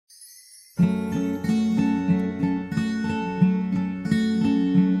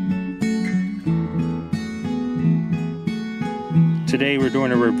Today we're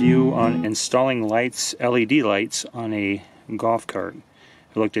doing a review on installing lights, LED lights on a golf cart.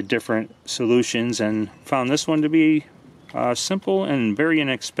 I looked at different solutions and found this one to be simple and very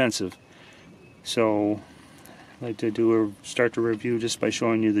inexpensive. So I'd like to start the review just by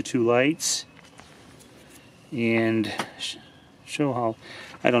showing you the two lights and show how,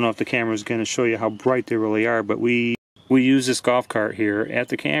 I don't know if the camera is going to show you how bright they really are, but we use this golf cart here at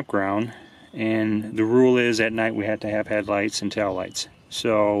the campground, and the rule is at night we have to have headlights and tail lights.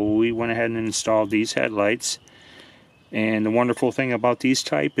 So we went ahead and installed these headlights, and the wonderful thing about these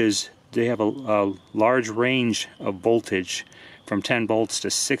type is they have a large range of voltage from 10 volts to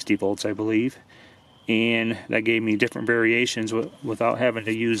 60 volts, I believe, and that gave me different variations without having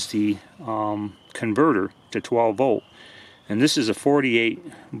to use the converter to 12 volt. And this is a 48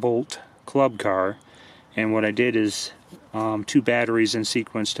 volt club car, and what I did is two batteries in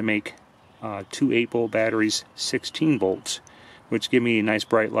sequence to make two 8-volt batteries, 16 volts, which give me nice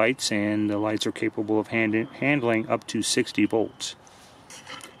bright lights, and the lights are capable of handling up to 60 volts.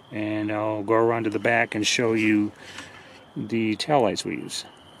 And I'll go around to the back and show you the tail lights we use.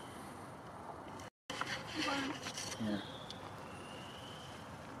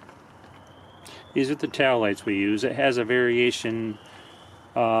 These are the tail lights we use. It has a variation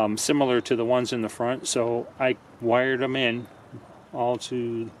similar to the ones in the front, so I wired them in all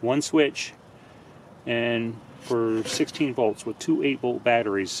to one switch and for 16 volts with two 8-volt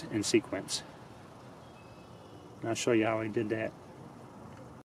batteries in sequence. And I'll show you how I did that.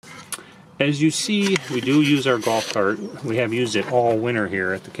 As you see, we do use our golf cart. We have used it all winter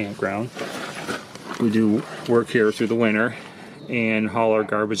here at the campground. We do work here through the winter and haul our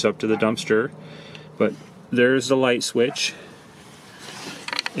garbage up to the dumpster. But there's the light switch,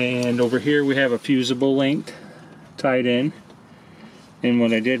 and over here we have a fusible link tied in. And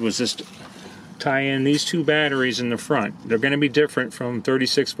what I did was just tie in these two batteries in the front. They're going to be different from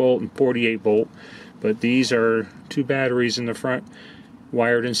 36 volt and 48 volt, but these are two batteries in the front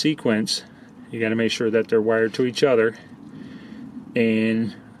wired in sequence. You got to make sure that they're wired to each other.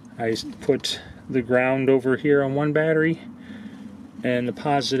 And I put the ground over here on one battery and the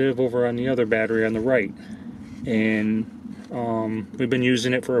positive over on the other battery on the right. And we've been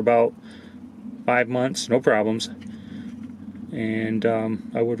using it for about 5 months, no problems. And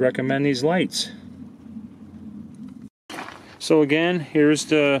I would recommend these lights. So again, here's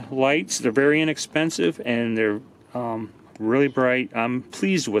the lights. They're very inexpensive and they're really bright. I'm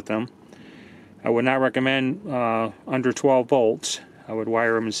pleased with them. I would not recommend under 12 volts. I would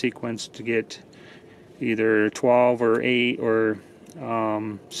wire them in sequence to get either 12 or 8 or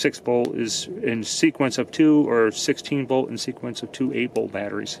 6 volt is in sequence of 2, or 16 volt in sequence of 2 8-volt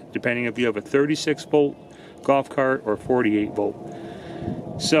batteries, depending if you have a 36 volt golf cart or 48 volt.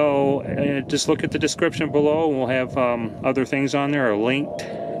 So just look at the description below, and we'll have other things on there, linked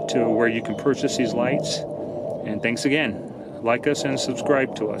to where you can purchase these lights. And thanks again. Like us and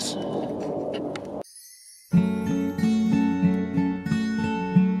subscribe to us.